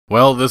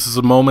Well, this is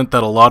a moment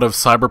that a lot of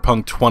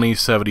Cyberpunk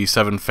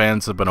 2077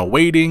 fans have been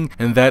awaiting,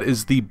 and that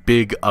is the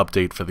big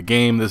update for the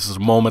game. This is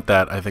a moment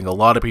that I think a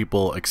lot of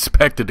people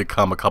expected to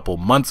come a couple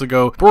months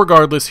ago, but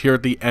regardless, here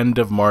at the end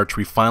of March,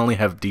 we finally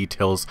have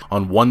details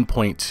on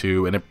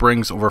 1.2, and it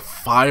brings over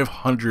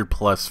 500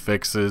 plus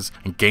fixes,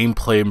 and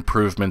gameplay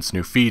improvements,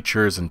 new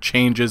features, and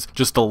changes,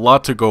 just a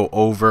lot to go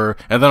over.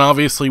 And then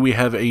obviously we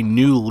have a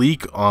new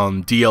leak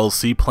on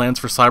DLC plans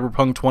for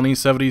Cyberpunk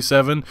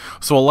 2077,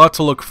 so a lot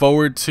to look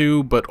forward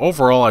to, but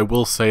overall, I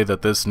will say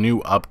that this new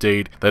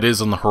update that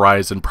is on the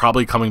horizon,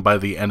 probably coming by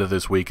the end of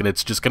this week, and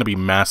it's just going to be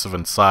massive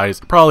in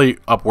size, probably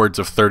upwards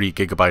of 30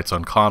 gigabytes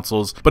on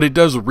consoles, but it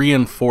does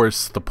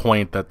reinforce the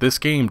point that this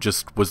game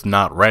just was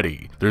not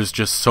ready. There's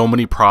just so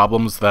many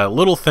problems, that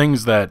little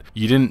things that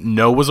you didn't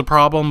know was a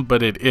problem,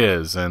 but it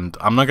is, and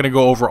I'm not going to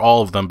go over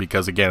all of them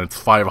because, again, it's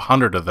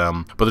 500 of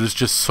them, but there's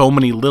just so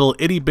many little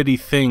itty-bitty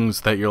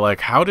things that you're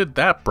like, how did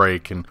that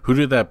break, and who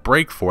did that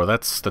break for?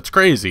 That's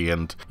crazy.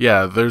 And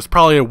yeah, there's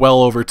probably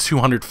well over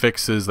 200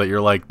 fixes that you're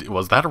like,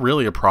 was that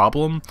really a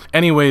problem?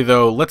 Anyway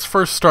though, let's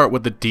first start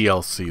with the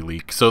DLC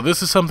leak. So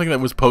this is something that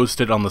was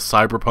posted on the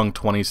Cyberpunk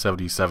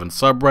 2077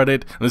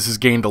 subreddit, and this has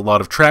gained a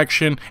lot of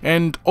traction,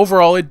 and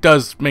overall it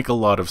does make a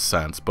lot of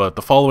sense. But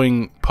the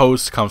following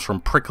post comes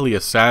from Prickly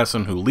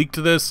Assassin, who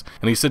leaked this,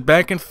 and he said,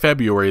 back in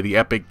February, the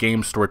Epic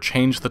Game Store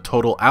changed the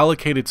total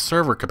allocated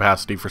server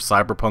capacity for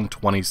Cyberpunk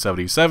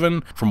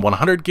 2077 from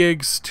 100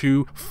 gigs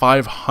to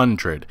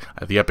 500.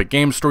 The Epic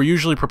Game Store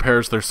usually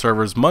prepares their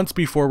servers months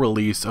before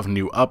release of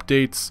new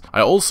updates.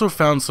 I also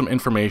found some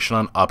information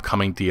on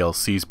upcoming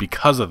DLCs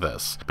because of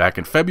this. Back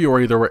in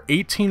February, there were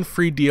 18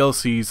 free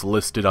DLCs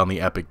listed on the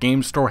Epic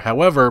Game Store.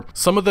 However,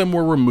 some of them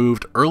were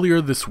removed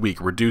earlier this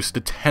week, reduced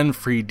to 10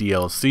 free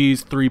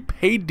DLCs. 3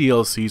 paid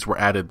DLCs were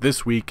added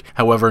this week.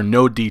 However,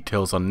 no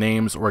details on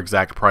names or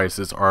exact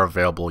prices are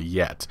available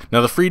yet. Now,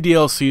 the free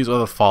DLCs are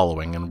the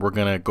following, and we're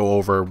gonna go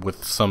over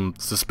with some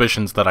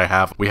suspicions that I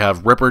have. We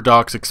have Ripper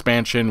Docks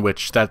expansion,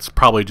 which that's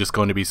probably just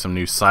going to be some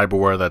new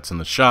cyberware that's in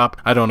the shop.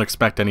 I don't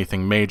expect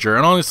anything major,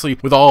 and honestly,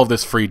 with all of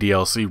this free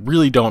DLC,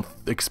 really don't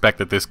expect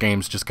that this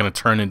game's just going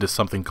to turn into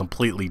something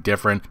completely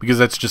different, because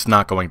that's just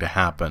not going to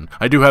happen.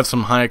 I do have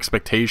some high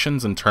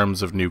expectations in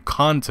terms of new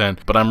content,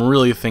 but I'm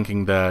really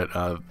thinking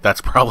that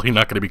that's probably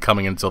not going to be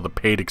coming until the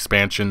paid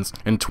expansions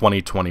in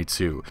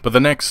 2022. But the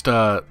next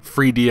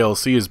free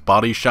DLC is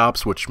Body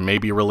Shops, which may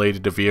be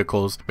related to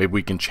vehicles. Maybe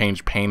we can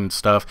change paint and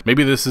stuff.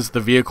 Maybe this is the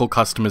vehicle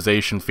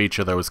customization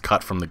feature that was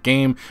cut from the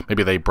game.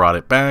 Maybe they brought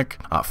it back.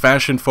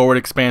 Fashion Forward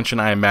expansion,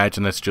 I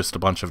imagine that's just a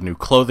bunch of new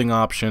clothing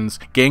options.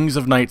 Gangs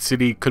of Night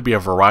City could be a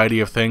variety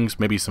of things,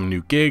 maybe some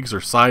new gigs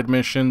or side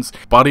missions.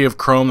 Body of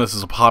Chrome, this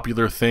is a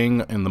popular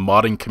thing in the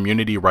modding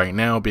community right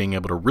now, being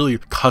able to really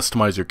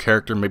customize your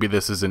character. Maybe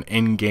this is an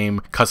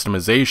in-game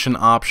customization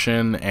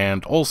option,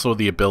 and also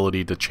the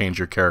ability to change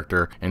your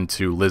character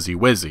into Lizzie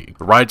Wizzy.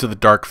 The Ride to the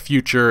Dark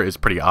Future is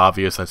pretty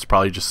obvious, that's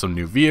probably just some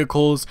new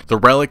vehicles. The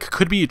Relic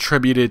could be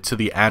attributed to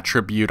the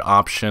attribute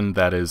option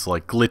that is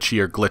like glitchy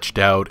or glitched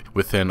out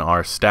within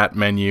our stat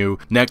menu.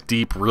 Neck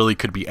Deep really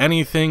could be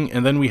anything.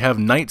 And then we have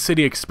Night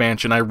City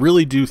expansion. I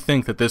really do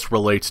think that this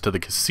relates to the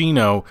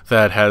casino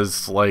that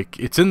has, like,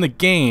 it's in the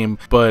game,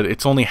 but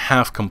it's only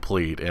half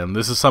complete. And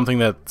this is something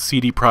that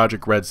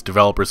Projekt Red's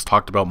developers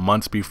talked about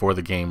months before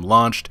the game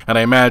launched. And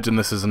I imagine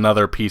this is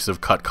another piece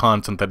of cut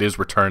content that is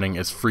returning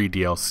as free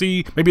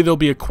DLC. Maybe there'll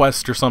be a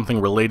quest or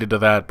something related to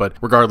that, but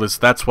regardless,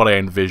 that's what I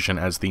envision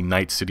as the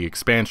Night City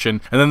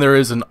expansion. And then there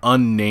is an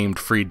unnamed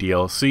free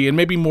DLC, and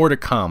maybe more to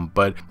come,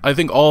 but I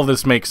think all of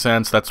this makes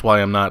sense. That's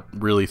why I'm not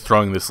really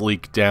throwing this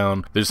leak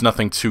down. There's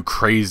nothing too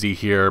crazy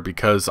here,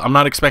 because I'm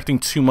not expecting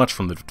too much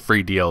from the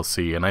free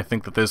DLC, and I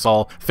think that this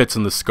all fits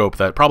in the scope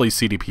that probably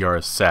CDPR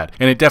has set,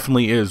 and it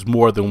definitely is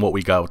more than what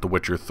we got with The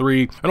Witcher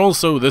 3, and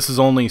also this is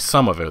only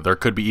some of it. There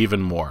could be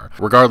even more.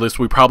 Regardless,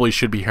 we probably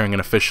should be hearing an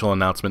official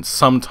announcement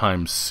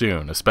sometime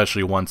soon,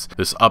 especially once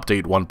this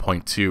update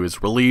 1.2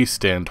 is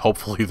released, and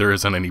hopefully there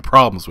isn't any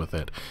problems with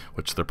it,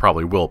 which there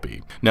probably will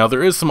be. Now,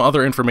 there is some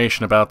other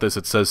information about this.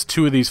 It says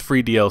 2 of these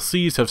free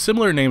DLCs have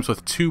similar names,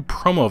 with 2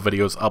 promo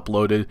videos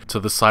uploaded to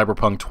the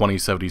Cyberpunk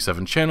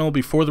 2077 channel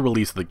before the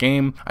release of the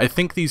game. I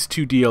think these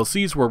 2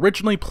 DLCs were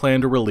originally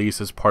planned to release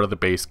as part of the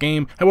base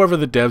game, however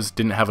the devs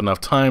didn't have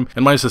enough time,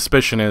 and my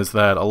suspicion is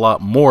that a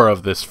lot more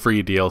of this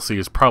free DLC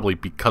is probably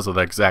because of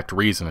the exact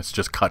reason. It's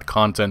just cut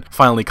content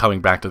finally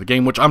coming back to the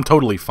game, which I'm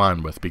totally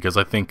fine with, because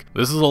I think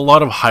this is a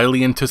lot of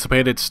highly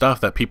anticipated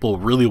stuff that people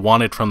really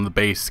wanted from the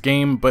base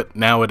game, but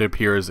now it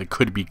appears it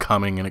could be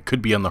coming, and it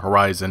could be on the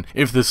horizon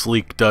if this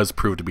leak does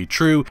prove to be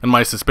true, and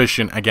my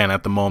suspicion, again,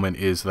 at the moment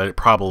is that it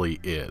probably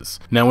is.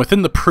 Now,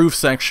 within the proof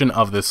section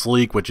of this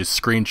leak, which is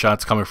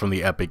screenshots coming from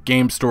the Epic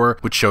Game Store,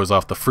 which shows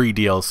off the free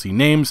DLC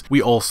names,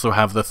 we also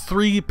have the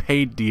 3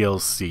 paid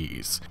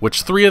DLCs,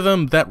 which 3 of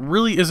them, that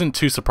really isn't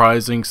too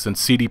surprising,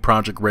 since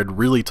Projekt Red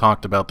really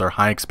talked about their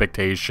high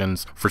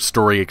expectations for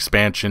story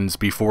expansions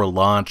before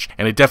launch,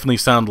 and it definitely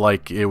sounded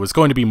like it was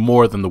going to be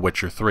more than The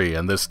Witcher 3,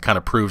 and this kind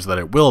of proves that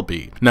it will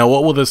be. Now,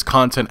 what will this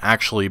content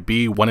actually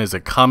be? When is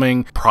it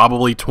coming?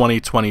 Probably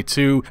 2022.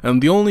 2022,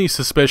 and the only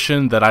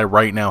suspicion that I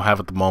right now have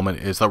at the moment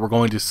is that we're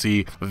going to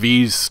see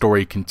V's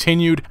story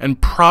continued,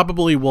 and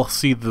probably we'll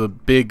see the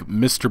big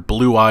Mr.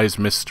 Blue Eyes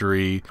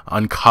mystery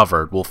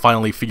uncovered. We'll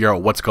finally figure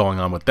out what's going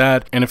on with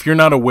that, and if you're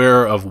not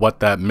aware of what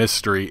that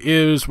mystery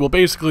is, well,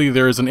 basically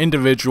there is an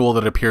individual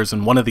that appears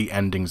in one of the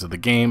endings of the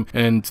game,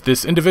 and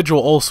this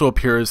individual also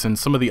appears in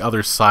some of the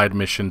other side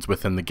missions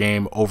within the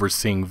game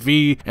overseeing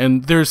V,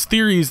 and there's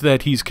theories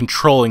that he's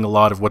controlling a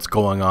lot of what's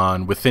going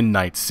on within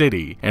Night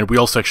City, and we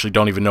also actually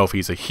don't even know if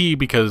he's a he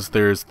because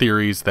there's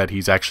theories that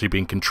he's actually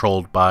being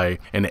controlled by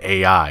an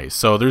AI.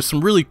 So there's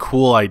some really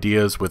cool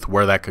ideas with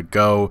where that could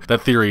go.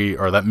 That theory,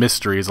 or that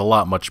mystery, is a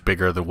lot much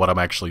bigger than what I'm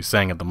actually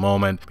saying at the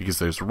moment, because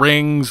there's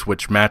rings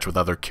which match with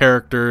other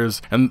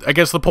characters, and I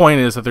guess the point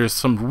is that there's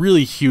some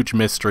really huge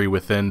mystery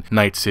within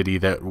Night City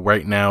that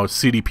right now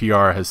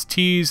CDPR has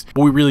teased,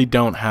 but we really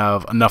don't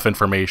have enough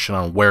information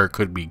on where it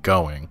could be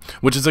going,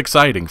 which is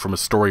exciting from a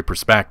story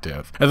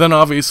perspective. And then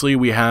obviously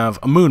we have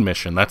a moon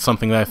mission. That's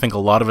something that I think a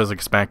lot of us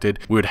expected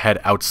we would head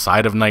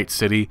outside of Night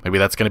City. Maybe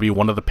that's going to be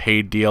one of the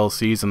paid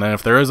DLCs, and then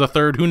if there is a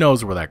third, who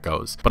knows where that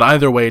goes. But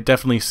either way, it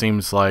definitely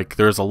seems like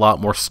there's a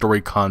lot more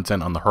story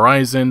content on the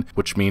horizon,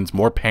 which means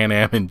more Pan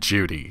Am and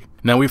Judy.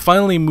 Now we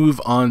finally move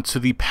on to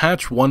the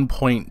patch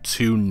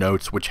 1.2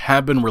 notes, which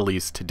have been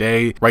released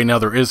today. Right now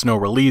there is no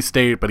release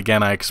date, but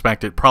again I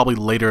expect it probably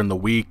later in the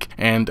week.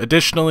 And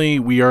additionally,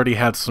 we already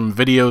had some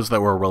videos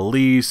that were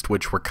released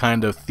which were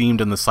kind of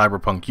themed in the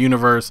Cyberpunk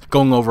universe,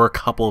 going over a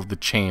couple of the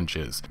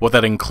changes. What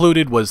that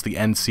included was the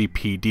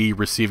NCPD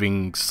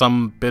receiving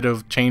some bit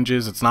of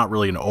changes. It's not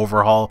really an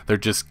overhaul, they're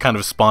just kind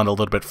of spawned a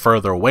little bit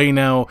further away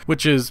now,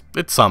 which is,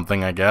 it's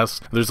something I guess.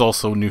 There's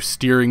also new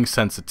steering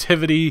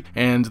sensitivity,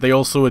 and they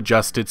also adjusted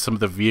some of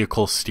the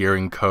vehicle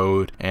steering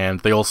code,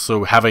 and they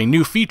also have a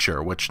new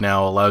feature which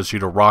now allows you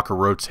to rock or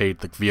rotate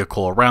the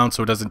vehicle around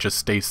so it doesn't just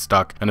stay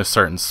stuck in a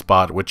certain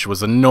spot, which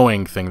was an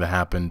annoying thing that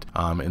happened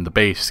in the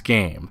base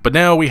game. But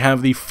now we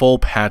have the full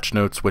patch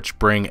notes which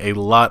bring a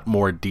lot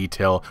more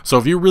detail, so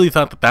if you really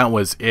thought that that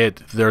was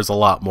it, there's a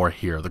lot more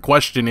here. The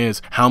question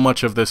is, how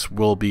much of this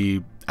will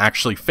be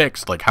actually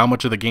fixed? Like, how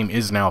much of the game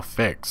is now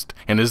fixed?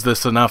 And is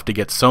this enough to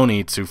get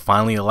Sony to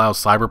finally allow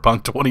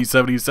Cyberpunk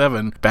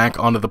 2077 back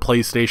onto the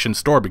PlayStation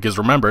Store? Because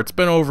remember, it's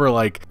been over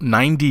like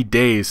 90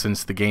 days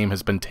since the game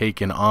has been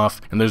taken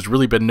off, and there's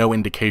really been no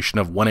indication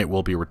of when it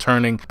will be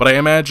returning. But I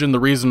imagine the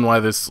reason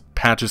why this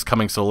patch is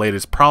coming so late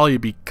is probably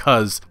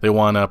because they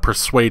want to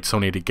persuade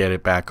Sony to get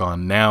it back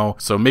on now.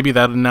 So maybe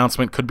that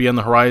announcement could be on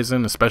the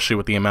horizon, especially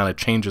with the amount of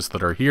changes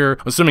that are here,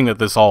 assuming that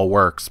this all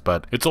works.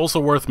 But it's also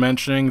worth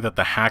mentioning that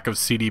the hack of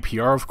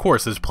CDPR, of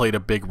course, has played a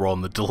big role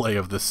in the delay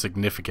of this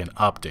significant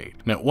update.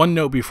 Now, one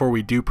note before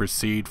we do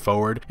proceed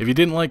forward: if you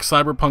didn't like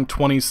Cyberpunk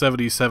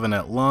 2077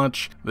 at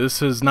launch, this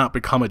has not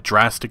become a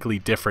drastically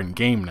different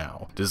game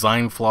now.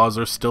 Design flaws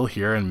are still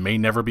here and may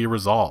never be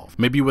resolved.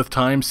 Maybe with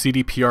time,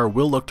 CDPR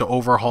will look to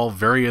overhaul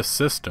various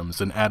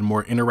systems and add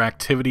more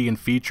interactivity and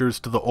features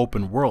to the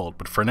open world,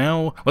 but for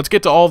now, let's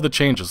get to all of the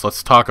changes.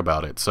 Let's talk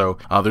about it. So,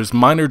 there's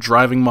minor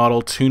driving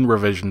model tune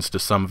revisions to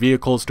some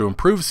vehicles to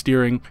improve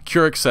steering,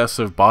 cure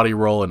excessive body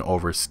roll and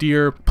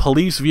oversteer.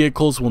 Police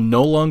vehicles will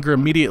no longer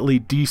immediately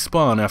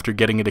despawn after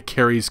getting into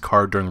Carrie's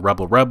car during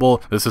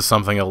Rebel. This is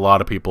something a lot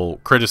of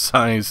people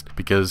criticized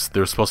because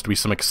there's supposed to be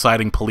some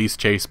exciting police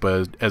chase,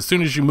 but as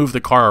soon as you move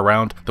the car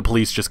around, the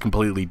police just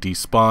completely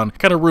despawn.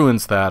 Kind of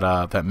ruins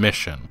that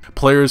mission.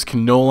 Players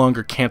can no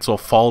longer cancel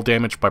fall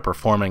damage by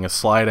performing a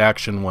slide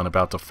action when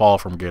about to fall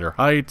from greater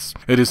heights.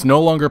 It is no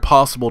longer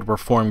possible to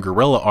perform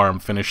gorilla arm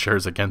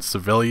finishers against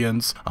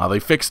civilians. They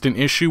fixed an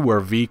issue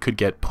where V could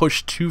get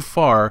pushed too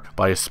far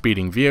by a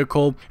speeding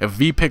vehicle. If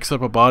V picks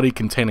up a body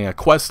containing a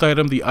quest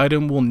item, the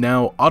item will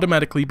now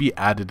automatically be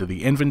added to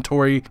the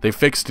inventory. They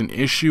fixed an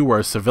issue where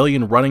a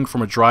civilian running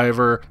from a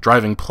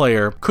driving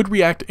player could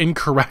react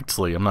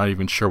incorrectly. I'm not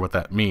even sure what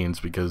that means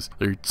because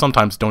they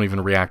sometimes don't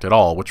even react at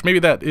all, which maybe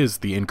that is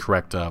the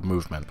incorrect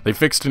movement. They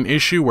fixed an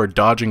issue where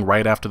dodging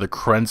right after the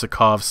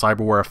Krenzikov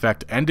cyberware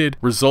effect ended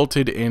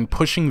resulted in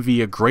pushing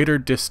V a greater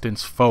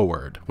distance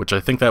forward, which I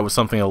think that was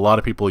something a lot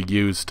of people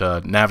used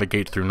to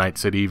navigate through Night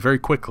City very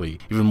quickly,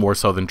 even more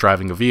so than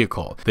driving a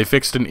vehicle. They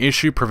fixed an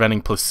issue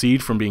preventing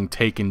Placide from being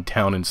taken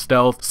down in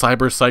stealth.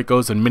 Cyber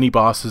Psychos and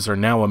mini-bosses are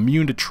now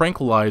immune to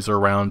tranquilizer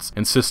rounds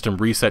and system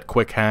reset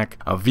quick hack.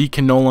 V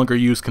can no longer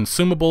use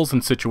consumables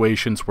in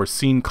situations where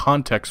scene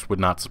context would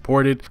not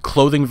support it.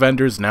 Clothing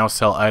vendors now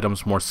sell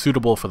items more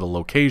suitable for the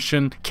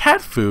location.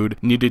 Cat food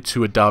needed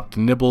to adopt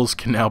nibbles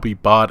can now be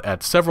bought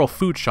at several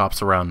food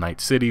shops around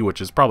Night City,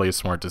 which is probably a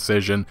smart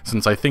decision,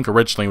 since I think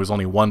originally it was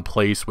only one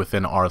place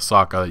within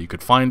Arasaka that you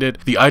could find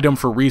it. The item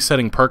for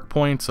resetting perk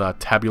points,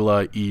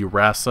 Tabula e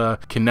Rasa,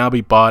 can now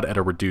be bought at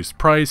a reduced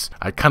price.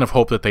 I kind of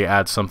hope that they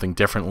add something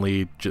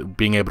differently.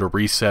 Being able to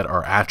reset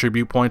our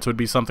attribute points would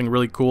be something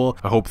really cool.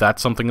 I hope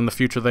that's something in the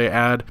future they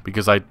add,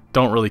 because I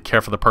don't really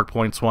care for the perk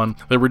points one.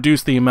 They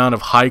reduced the amount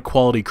of high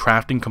quality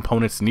crafting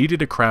components needed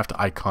to craft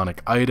iconic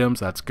items,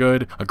 that's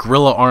good. A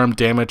gorilla arm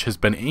damage has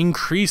been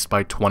increased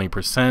by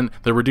 20%.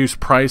 They reduced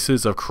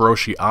prices of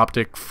Kuroshi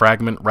optic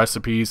fragment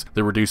recipes.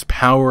 They reduced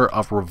power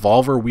of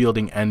revolver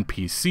wielding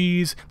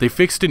NPCs. They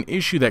fixed an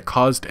issue that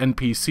caused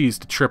NPCs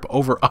to trip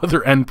over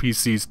other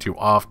NPCs too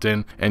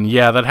often. And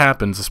yeah, that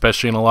happens,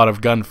 especially in a lot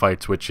of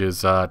gunfights, which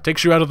is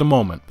takes you out of the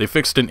moment. They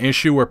fixed an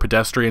issue where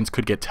pedestrians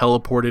could get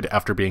teleported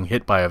after being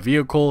hit by a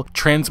vehicle.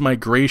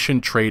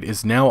 Transmigration trade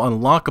is now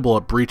unlockable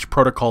at Breach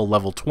Protocol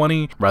level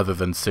 20 rather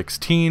than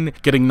 16.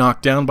 Getting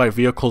knocked down by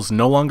vehicles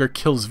no longer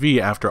kills V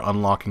after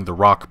unlocking the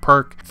rock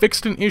perk.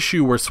 Fixed an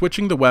issue where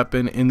switching the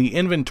weapon in the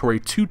inventory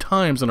 2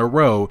 times in a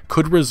row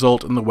could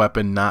result in the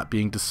weapon not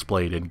being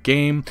displayed in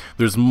game.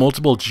 There's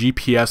multiple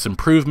GPS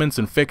improvements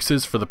and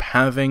fixes for the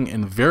pathing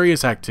and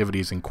various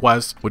activities and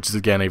quests, which is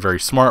again a very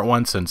smart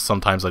one, since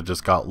sometimes I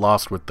just got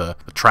lost with the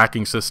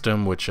tracking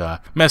system, which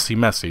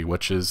messy,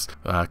 which is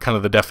kind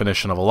of the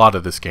definition of a lot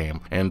of this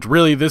game. And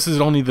really, this is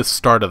only the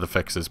start of the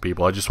fixes,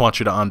 people. I just want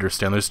you to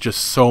understand there's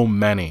just so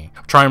many.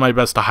 I'm trying my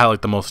best to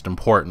highlight the most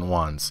important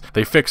ones.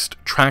 They fixed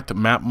tracked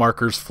map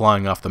markers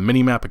flying off the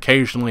minimap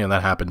occasionally, and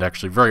that happened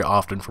actually very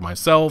often for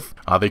myself.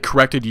 They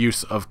corrected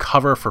use of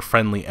cover for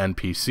friendly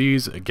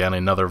NPCs, again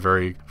another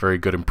very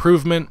good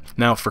improvement.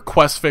 Now for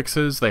quest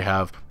fixes, they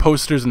have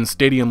posters in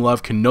Stadium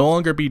Love can no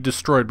longer be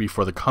destroyed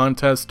before the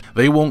contest.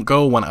 They won't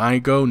go when I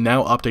go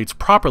now updates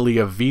properly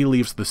if V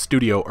leaves the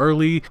studio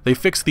early. They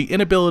fixed the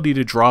inability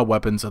to draw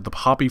weapons at the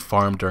Poppy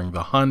Farm during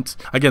the hunt.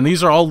 Again,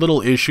 these are all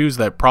little issues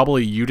that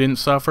probably you didn't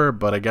suffer,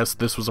 but I guess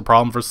this was a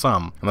problem for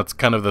some. And that's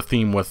kind of the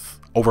theme with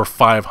over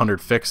 500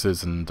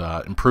 fixes and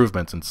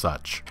improvements and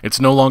such. It's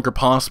no longer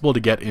possible to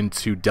get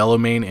into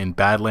Delamain in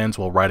Badlands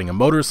while riding a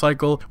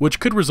motorcycle,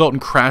 which could result in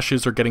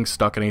crashes or getting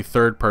stuck in a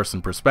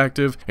third-person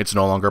perspective. It's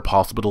no longer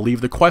possible to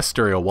leave the quest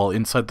area while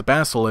inside the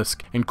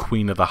Basilisk in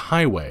Queen of the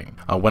Highway.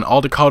 When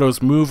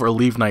Aldecados move or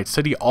leave Night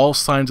City, all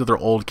signs of their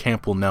old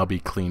camp will now be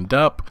cleaned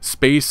up.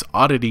 Space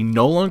Oddity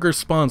no longer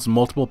spawns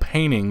multiple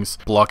paintings,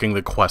 blocking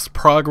the quest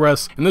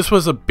progress, and this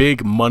was a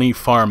big money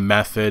farm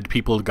method.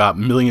 People got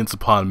millions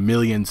upon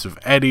millions of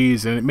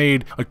eddies, and it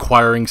made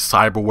acquiring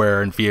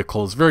cyberware and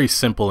vehicles very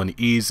simple and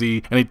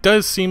easy. And it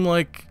does seem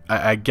like,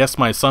 I guess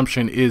my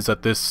assumption is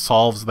that this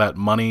solves that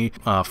money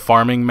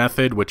farming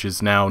method, which is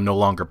now no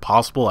longer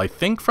possible, I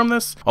think, from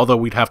this, although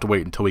we'd have to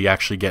wait until we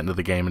actually get into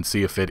the game and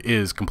see if it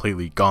is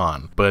completely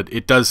gone. But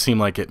it does seem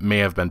like it may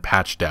have been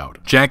patched out.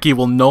 Jackie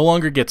will no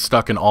longer get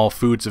stuck in all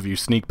foods if you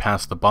sneak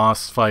past the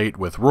boss fight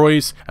with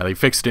Royce. They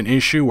fixed an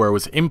issue where it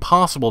was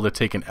impossible to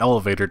take an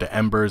elevator to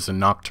Embers in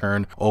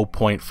Nocturne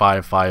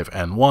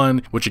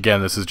 0.55N1, which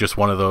again, this is just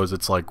one of those,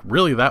 it's like,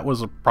 really, that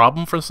was a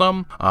problem for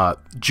some?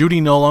 Judy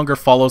no longer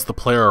follows the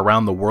player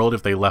around the world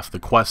if they left the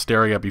quest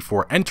area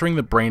before entering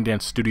the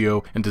Braindance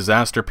studio in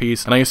Disaster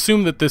Piece, and I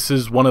assume that this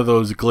is one of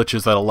those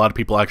glitches that a lot of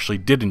people actually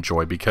did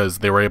enjoy because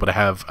they were able to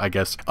have, I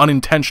guess,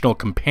 unintentional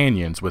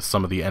companions with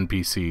some of the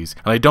NPCs,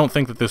 and I don't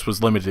think that this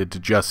was limited to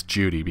just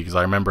Judy, because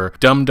I remember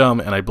Dum Dum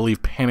and I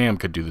believe Pan Am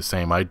could do the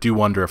same. I do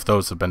wonder if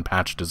those have been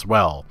patched as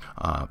well.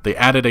 They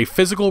added a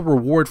physical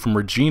reward from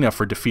Regina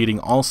for defeating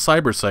all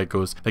cyber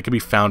psychos that could be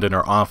found in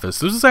her office.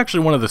 This is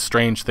actually one of the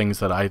strange things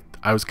that I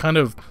was kind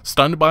of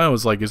stunned by. I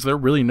was like, is there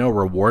really no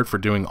reward for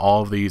doing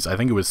all of these? I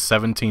think it was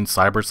 17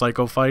 cyber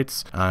psycho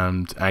fights,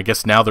 and I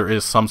guess now there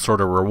is some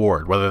sort of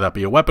reward. Whether that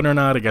be a weapon or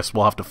not, I guess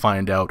we'll have to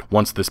find out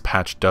once this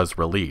patch does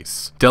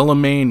release.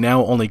 Delamain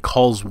now only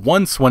calls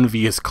once when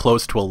V is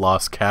close to a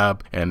lost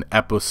cab, and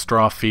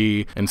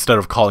Epistrophe, instead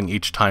of calling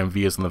each time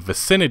V is in the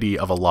vicinity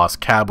of a lost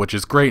cab, which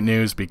is great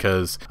news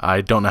because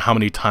I don't know how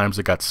many times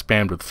it got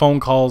spammed with phone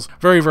calls.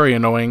 Very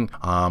annoying.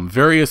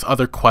 Various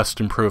other quest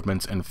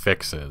improvements and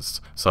fixes.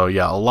 So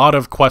yeah, a lot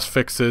of quest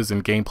fixes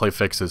and gameplay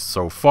fixes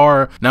so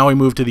far. Now we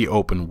move to the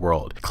open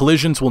world.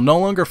 Collisions will no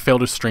longer fail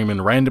to stream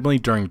in randomly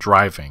during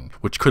driving,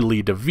 which could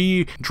lead to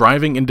V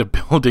driving into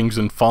buildings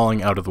and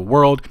falling out of the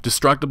world.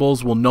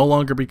 Destructibles will no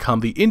longer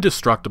become the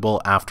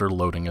indestructible after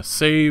loading a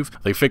save.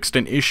 They fixed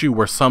an issue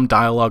where some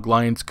dialogue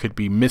lines could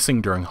be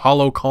missing during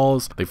holo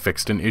calls. They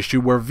fixed an issue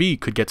where V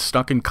could get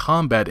stuck in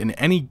combat in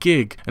any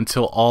gig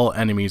until all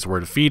enemies were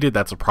defeated.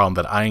 That's a problem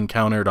that I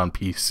encountered on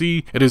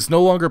PC. It is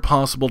no longer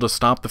possible to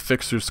stop the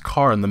fixer's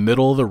car in the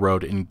middle of the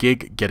road in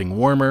gig getting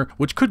warmer,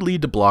 which could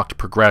lead to blocked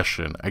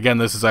progression. Again,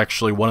 this is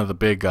actually one of the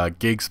big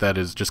gigs that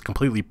is just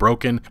completely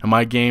broken in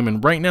my game,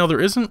 and right now there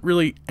isn't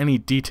really any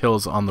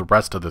details on the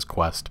rest of this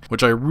quest,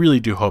 which I really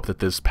do hope that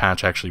this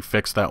patch actually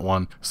fixed that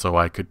one so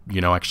I could,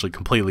 actually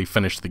completely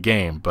finish the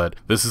game. But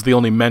this is the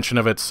only mention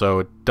of it, so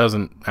it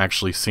doesn't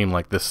actually seem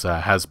like this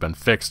has been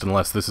fixed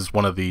unless this is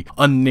one of the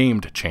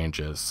unnamed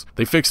changes.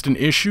 They fixed an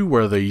issue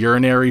where the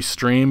urinary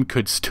stream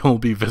could still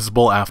be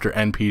visible after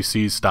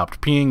NPCs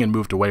stopped peeing and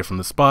moved away from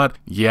the spot.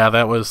 Yeah,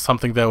 that was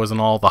something that was in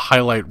all the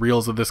highlight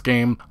reels of this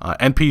game.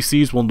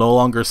 NPCs will no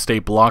longer stay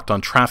blocked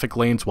on traffic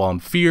lanes while in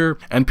fear.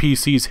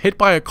 NPCs hit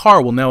by a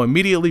car will now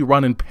immediately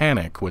run in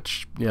panic,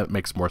 which, yeah, it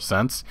makes more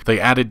sense. They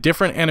added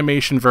different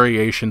animation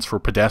variations for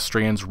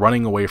pedestrians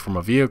running away from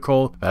a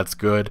vehicle. That's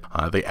good.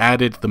 They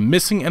added the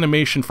missing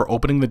animation for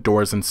opening the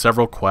doors in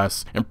several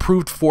quests,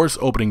 improved force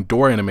opening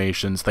door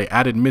animations. They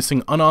added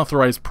missing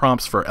unauthorized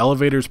prompts for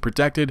elevators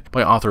protected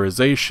by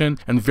authorization,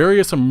 and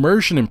various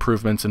immersion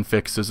improvements and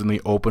fixes in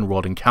the open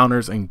world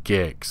encounters and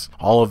gigs.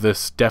 All of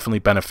this definitely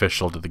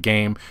beneficial to the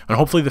game, and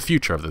hopefully the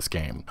future of this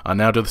game.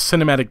 Now to the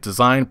cinematic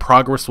design,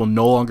 progress will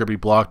no longer be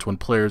blocked when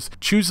players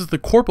chooses the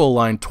corporal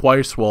line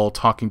twice while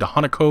talking to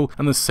Hanako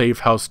and the safe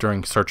house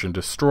during search and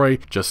destroy.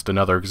 Just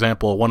another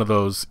example, one of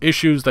those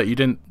issues that you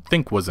didn't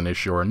think was an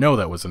issue or know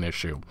that was an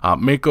issue.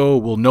 Mako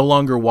will no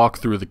longer walk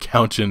through the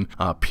couch in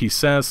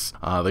pieces.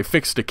 They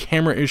fixed a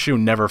camera issue,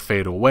 never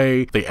fade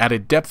away. They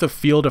added depth of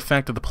field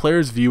effect to the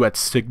player's view at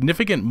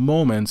significant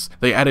moments.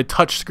 They added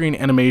touchscreen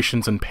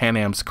animations in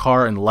Panam's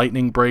car and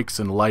lightning breaks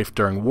in life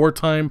during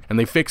wartime, and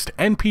they fixed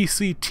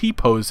NPC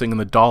T-posing in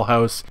the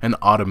dollhouse and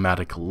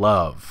automatic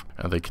love.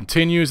 They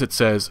continues, it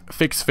says,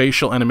 fix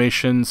facial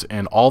animations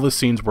and all the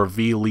scenes where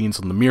V leans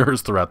on the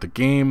mirrors throughout the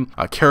game.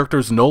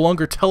 Characters no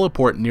longer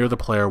teleport near the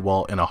player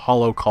while in a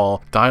holo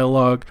call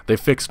dialogue. They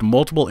fixed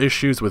multiple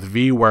issues with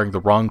V wearing the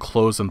wrong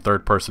clothes in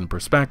third-person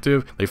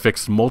perspective. They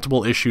fixed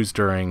multiple issues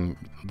during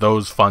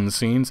those fun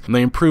scenes, and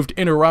they improved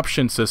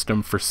interruption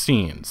system for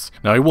scenes.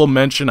 Now I will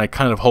mention, I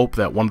kind of hope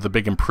that one of the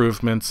big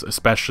improvements,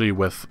 especially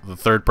with the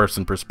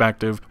third-person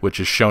perspective, which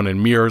is shown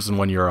in mirrors and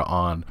when you're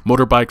on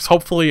motorbikes,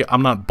 hopefully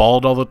I'm not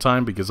bald all the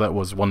time, because that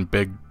was one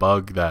big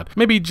bug that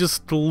maybe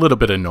just a little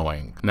bit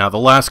annoying. Now the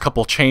last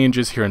couple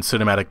changes here in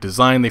cinematic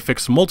design, they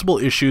fixed multiple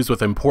issues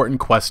with important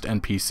quest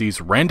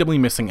NPCs randomly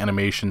missing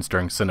animations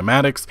during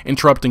cinematics.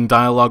 Interrupting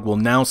dialogue will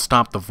now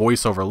stop the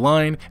voiceover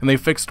line, and they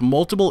fixed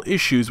multiple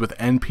issues with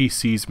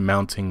NPCs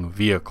mounting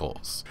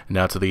vehicles.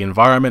 Now to the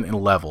environment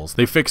and levels.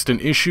 They fixed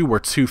an issue where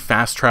 2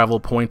 fast travel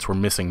points were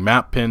missing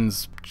map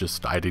pins.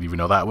 I didn't even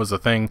know that was a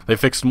thing. They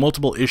fixed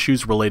multiple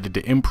issues related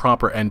to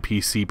improper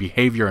NPC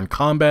behavior in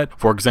combat,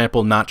 for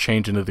example, not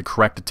changing to the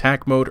correct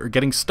attack mode or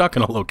getting stuck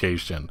in a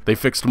location. They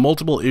fixed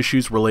multiple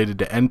issues related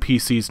to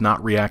NPCs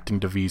not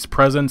reacting to V's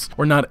presence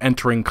or not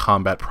entering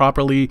combat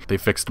properly. They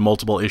fixed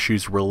multiple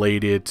issues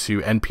related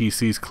to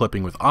NPCs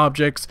clipping with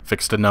objects,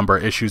 fixed a number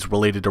of issues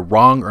related to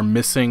wrong or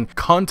missing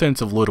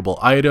contents of lootable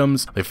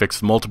items. They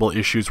fixed multiple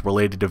issues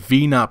related to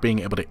V not being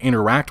able to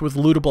interact with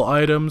lootable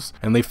items,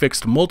 and they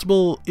fixed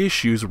multiple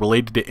issues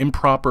related to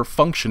improper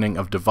functioning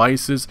of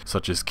devices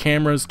such as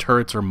cameras,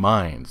 turrets, or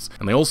mines.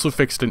 And they also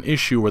fixed an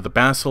issue where the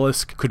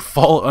basilisk could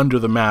fall under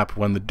the map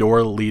when the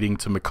door leading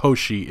to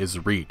Mikoshi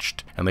is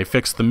reached. And they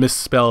fixed the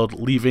misspelled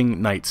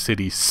Leaving Night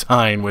City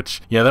sign,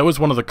 which, yeah, that was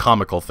one of the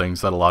comical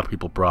things that a lot of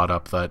people brought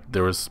up, that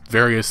there was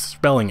various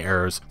spelling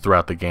errors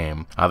throughout the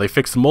game. They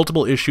fixed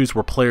multiple issues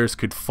where players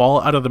could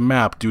fall out of the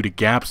map due to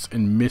gaps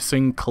and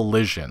missing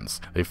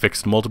collisions. They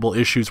fixed multiple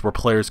issues where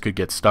players could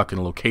get stuck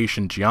in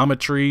location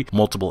geometry,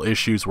 multiple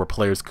issues where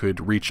players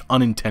could reach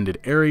unintended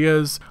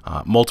areas,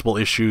 multiple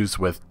issues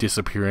with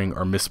disappearing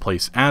or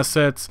misplaced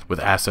assets, with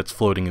assets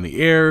floating in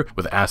the air,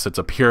 with assets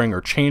appearing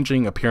or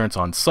changing appearance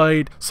on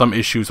site, some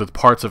issues with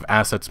parts of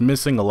assets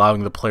missing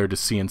allowing the player to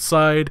see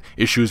inside,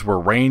 issues where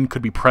rain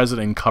could be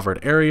present in covered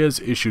areas,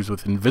 issues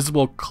with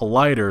invisible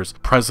colliders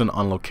present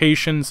on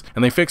locations,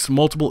 and they fixed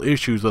multiple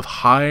issues with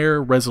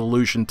higher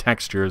resolution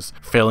textures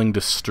failing to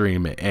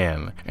stream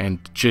in.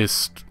 And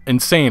just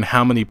insane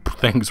how many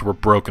things were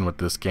broken with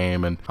this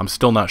game, and I'm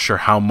still not sure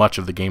how much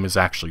of the game is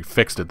actually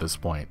fixed at this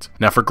point.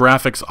 Now for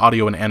graphics,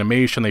 audio, and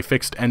animation, they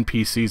fixed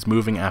NPCs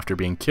moving after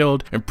being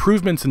killed,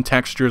 improvements in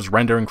textures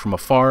rendering from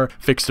afar,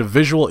 fixed a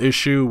visual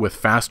issue with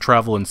fast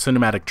travel and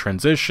cinematic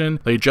transition,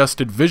 they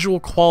adjusted visual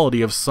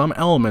quality of some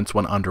elements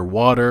when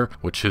underwater,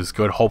 which is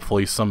good.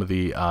 Hopefully some of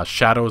the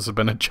shadows have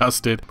been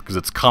adjusted because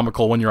it's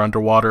comical when you're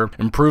underwater.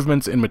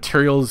 Improvements in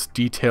materials,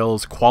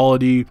 details,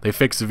 quality, they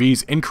fixed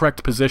V's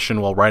incorrect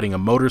position while riding a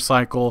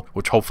motorcycle,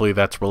 which hopefully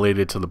that's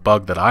related to the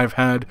bug that I've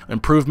had.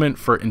 Improvement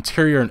for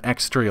interior and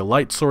exterior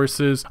light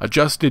sources,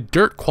 adjusted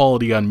dirt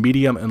quality on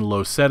medium and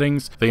low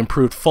settings, they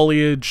improved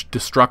foliage,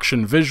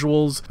 destruction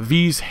visuals,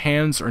 V's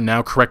hands are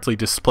now correctly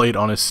displayed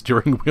on his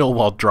steering wheel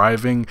while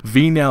driving,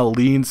 V now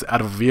leans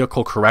out of a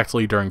vehicle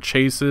correctly during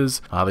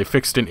chases, they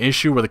fixed an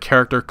issue where the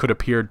character could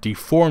appear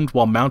deformed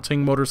while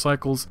mounting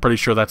motorcycles. Pretty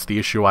sure that's the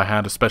issue I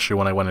had, especially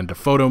when I went into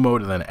photo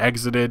mode and then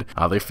exited.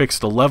 They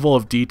fixed a level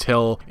of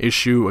detail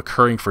issue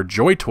occurring for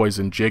Joy Toys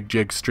in Jig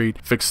Jig Street,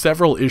 fixed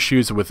several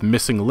issues with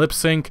missing lip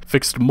sync,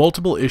 fixed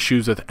multiple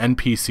issues with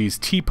NPCs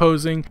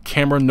T-posing,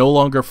 camera no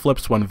longer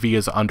flips when V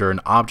is under an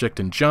object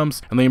and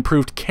jumps, and they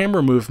improved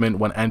camera movement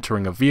when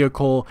entering a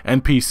vehicle.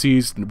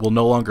 NPCs will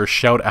no longer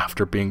shout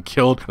after being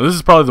killed. Now, this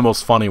is probably the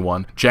most funny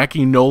one.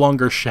 Jackie no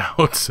longer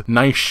shouts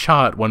 "nice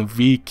shot" when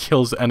V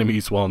kills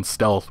enemies while in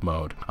stealth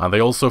mode. They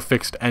also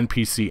fixed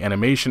NPC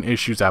animation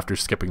issues after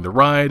skipping the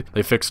ride.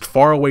 They fixed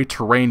faraway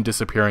terrain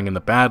disappearing in the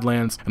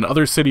Badlands, and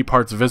other city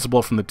parts visible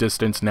yellow from the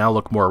distance now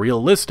look more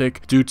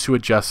realistic due to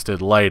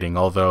adjusted lighting,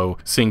 although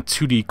seeing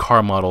 2D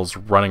car models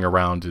running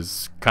around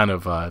is kind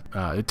of,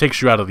 it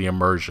takes you out of the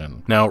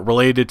immersion. Now,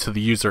 related to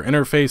the user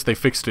interface, they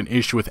fixed an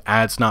issue with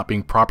ads not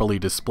being properly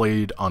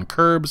displayed on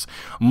curbs,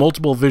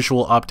 multiple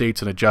visual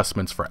updates and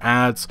adjustments for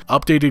ads,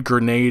 updated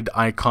grenade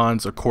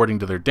icons according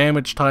to their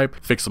damage type,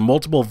 fixed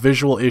multiple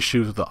visual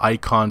issues with the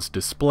icons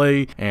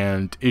display,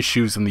 and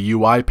issues in the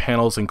UI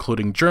panels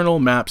including journal,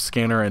 map,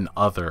 scanner, and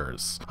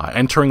others.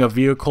 Entering a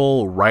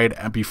vehicle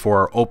right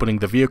before opening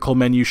the vehicle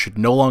menu should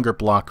no longer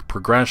block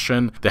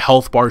progression. The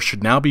health bar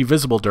should now be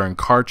visible during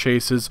car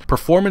chases.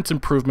 Performance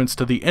improvements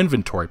to the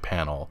inventory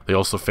panel. They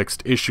also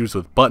fixed issues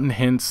with button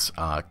hints,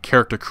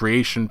 character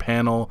creation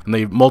panel, and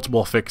they have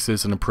multiple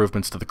fixes and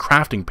improvements to the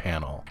crafting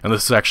panel. And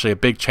this is actually a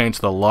big change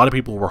that a lot of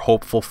people were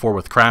hopeful for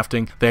with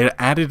crafting. They had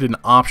added an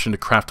option to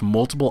craft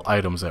multiple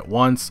items at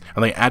once,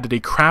 and they added a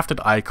crafted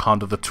icon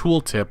to the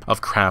tooltip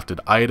of crafted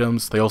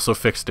items. They also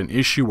fixed an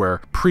issue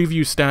where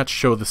preview stats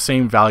show the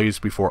same values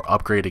before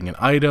upgrading an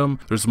item.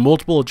 There's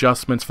multiple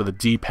adjustments for the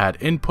D-pad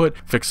input,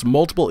 fixed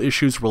multiple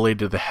issues related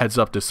to the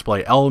heads-up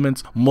display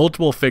elements,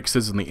 multiple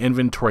fixes in the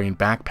inventory and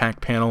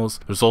backpack panels.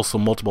 There's also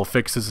multiple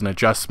fixes and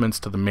adjustments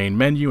to the main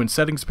menu and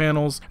settings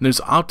panels, and there's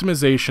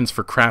optimizations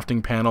for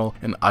crafting panel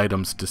and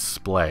items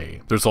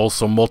display. There's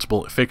also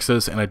multiple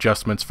fixes and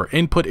adjustments for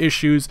input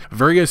issues,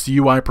 various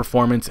UI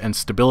performance and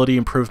stability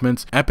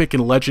improvements. Epic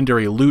and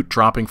legendary loot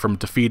dropping from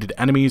defeated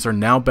enemies are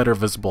now better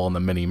visible on the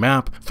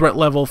mini-map. Threat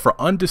level for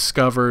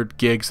undiscovered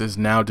gigs is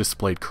now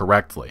displayed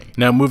correctly.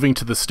 Now moving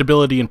to the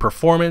stability and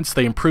performance,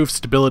 they improved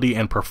stability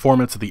and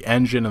performance of the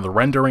engine and the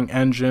rendering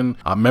engine,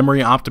 memory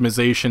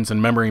optimizations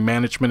and memory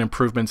management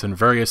improvements in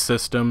various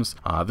systems.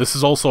 This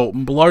is also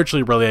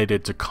largely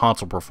related to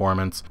console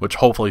performance, which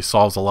hopefully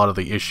solves a lot of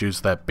the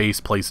issues that base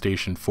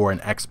PlayStation 4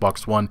 and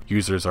Xbox One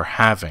users are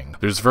having.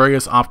 There's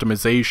various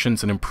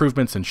optimizations and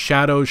improvements in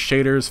shadows,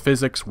 shaders,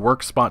 physics,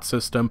 work spot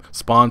system,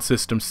 spawn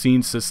system,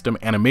 scene system,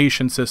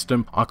 animation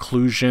system,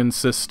 occlusion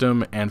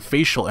system, and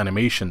facial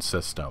animation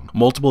system.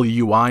 Multiple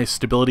UI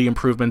stability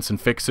improvements and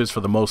fixes for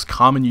the most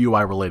common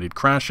UI related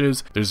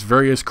crashes. There's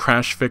various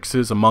crash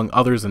fixes among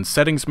others in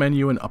settings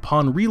menu and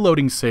upon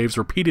reloading saves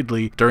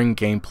repeatedly during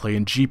gameplay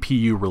and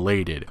GPU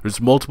related.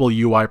 There's multiple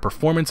UI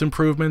performance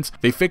improvements.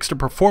 They fixed a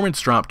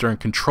performance drop during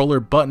controller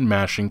button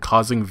mashing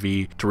causing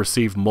V to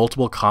receive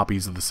multiple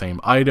copies of the same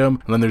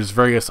item, and then there's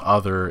various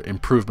other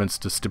improvements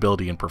to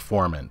stability and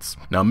performance.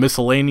 Now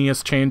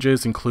miscellaneous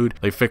changes include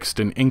they fixed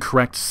an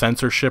incorrect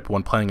censorship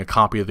when playing a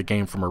copy of the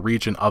game from a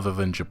region other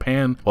than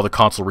Japan, while the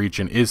console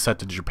region is set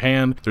to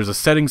Japan. There's a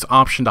settings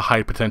option to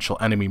hide potential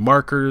enemy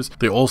markers.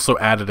 They also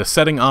added a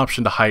setting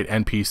option to hide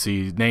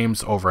NPC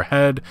names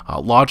overhead.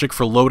 Logic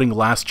for loading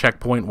last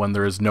checkpoint when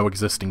there is no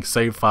existing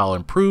save file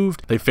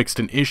improved. They fixed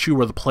an issue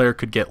where the player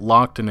could get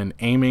locked in an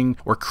aiming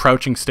or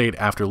crouching state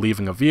after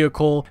leaving a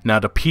vehicle. Now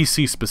to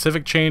PC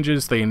specific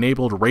changes, they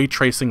enabled ray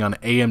tracing on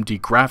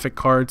AMD graphic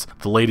cards.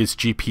 The latest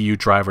GPU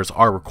drivers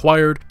are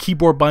required.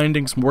 Keyboard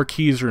bindings, more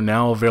keys are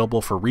now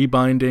available for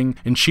rebinding.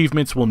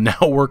 Achievements will now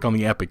work on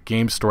the Epic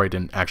Game Store. I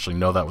didn't actually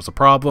know that was a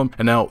problem.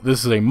 And now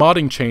this is a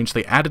modding change.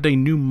 They added a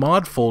new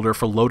mod folder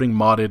for loading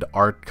modded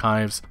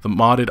archives. The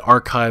modded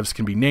archives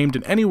can be named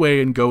in any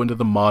way and go into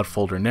the mod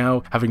folder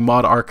now. Having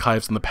mod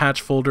archives in the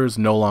patch folder is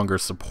no longer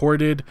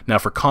supported. Now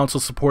for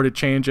console supported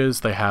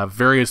changes, they have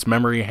various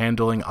memory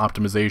handling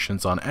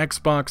optimizations on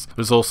Xbox.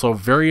 There's also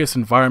various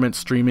environment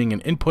streaming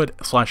and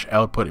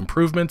input/output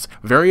improvements,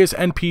 various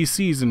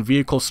NPCs and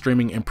vehicle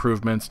streaming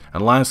improvements,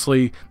 and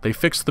lastly, they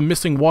fixed the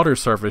missing water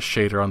surface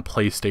shader on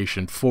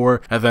PlayStation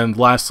 4, and then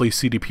lastly,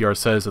 CDPR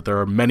says that there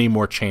are many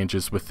more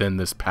changes within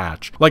this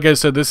patch. Like I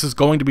said, this is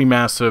going to be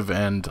massive,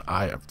 and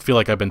I feel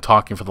like I've been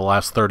talking for the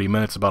last 30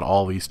 minutes about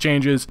all these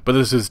changes, but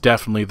this is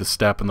definitely the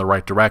step in the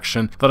right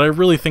direction that I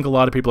really think a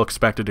lot of people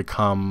expected to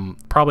come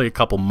probably a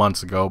couple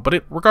months ago,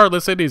 but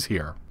regardless, it is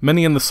here.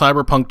 Many in the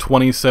Cyberpunk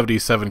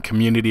 2077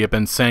 community have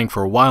been saying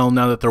for a while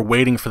now that they're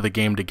waiting for the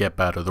game to get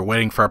better. They're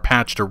waiting for a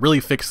patch to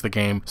really fix the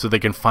game so they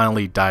can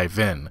finally dive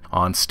in.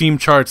 On Steam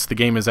charts, the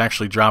game has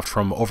actually dropped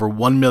from over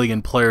 1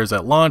 million players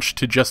at launch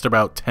to just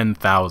about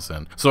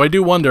 10,000. So I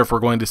do wonder if we're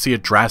going to see a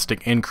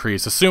drastic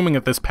increase, assuming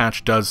that this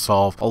patch does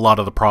solve a lot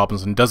of the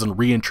problems and doesn't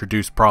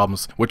reintroduce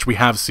problems, which we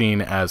have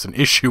seen as an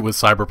issue with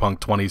Cyberpunk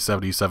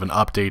 2077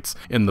 updates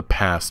in the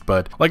past.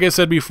 But like I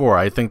said before,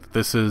 I think that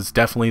this is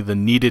definitely the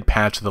needed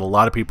patch that a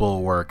lot of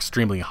people were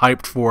extremely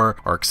hyped for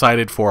or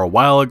excited for a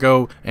while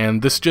ago,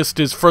 and this just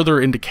is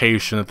further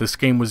indication that this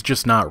game was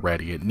just not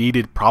ready. It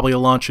needed probably a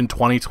launch in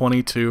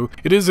 2022.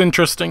 It is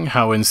interesting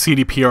how in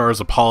CDPR's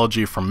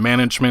apology from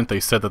management, they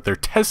said that their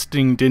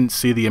testing didn't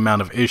see the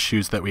amount of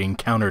issues that we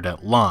encountered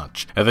at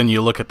launch. And then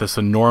you look at this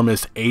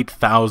enormous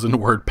 8,000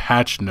 word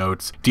patch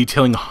notes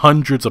detailing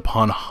hundreds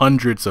upon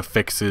hundreds of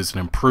fixes and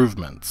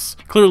improvements.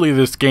 Clearly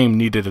this game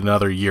needed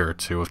another year or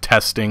two of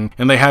testing,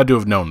 and they had to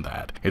have known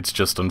that. It's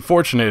just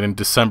unfortunate in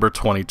December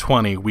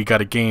 2020 we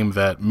got a game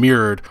that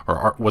mirrored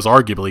or was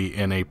arguably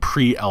in a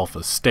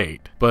pre-alpha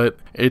state. But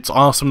It's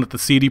awesome that the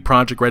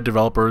Projekt Red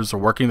developers are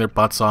working their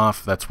butts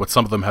off. That's what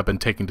some of them have been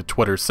taking to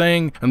Twitter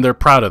saying, and they're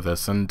proud of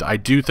this, and I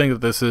do think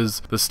that this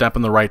is the step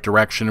in the right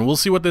direction, and we'll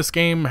see what this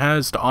game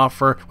has to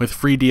offer with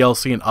free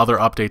DLC and other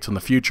updates in the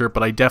future,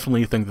 but I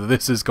definitely think that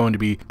this is going to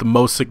be the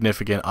most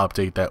significant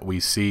update that we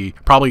see,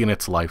 probably in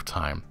its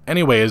lifetime.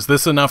 Anyway, is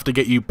this enough to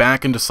get you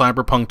back into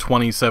Cyberpunk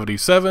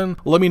 2077?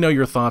 Let me know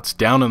your thoughts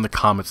down in the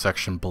comment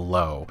section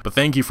below. But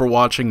thank you for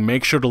watching.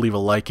 Make sure to leave a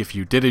like if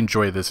you did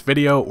enjoy this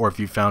video, or if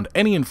you found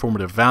any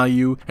informative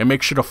value, and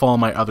make sure to follow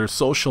my other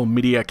social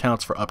media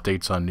accounts for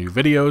updates on new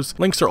videos.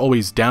 Links are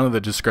always down in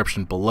the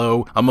description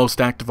below. I'm most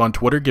active on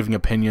Twitter, giving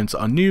opinions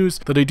on news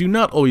that I do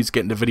not always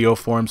get into video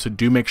form, so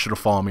do make sure to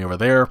follow me over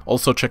there.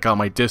 Also check out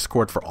my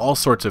Discord for all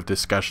sorts of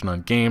discussion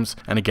on games.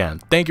 And again,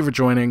 thank you for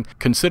joining.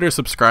 Consider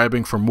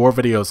subscribing for more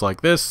videos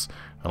like this,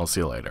 and I'll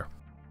see you later.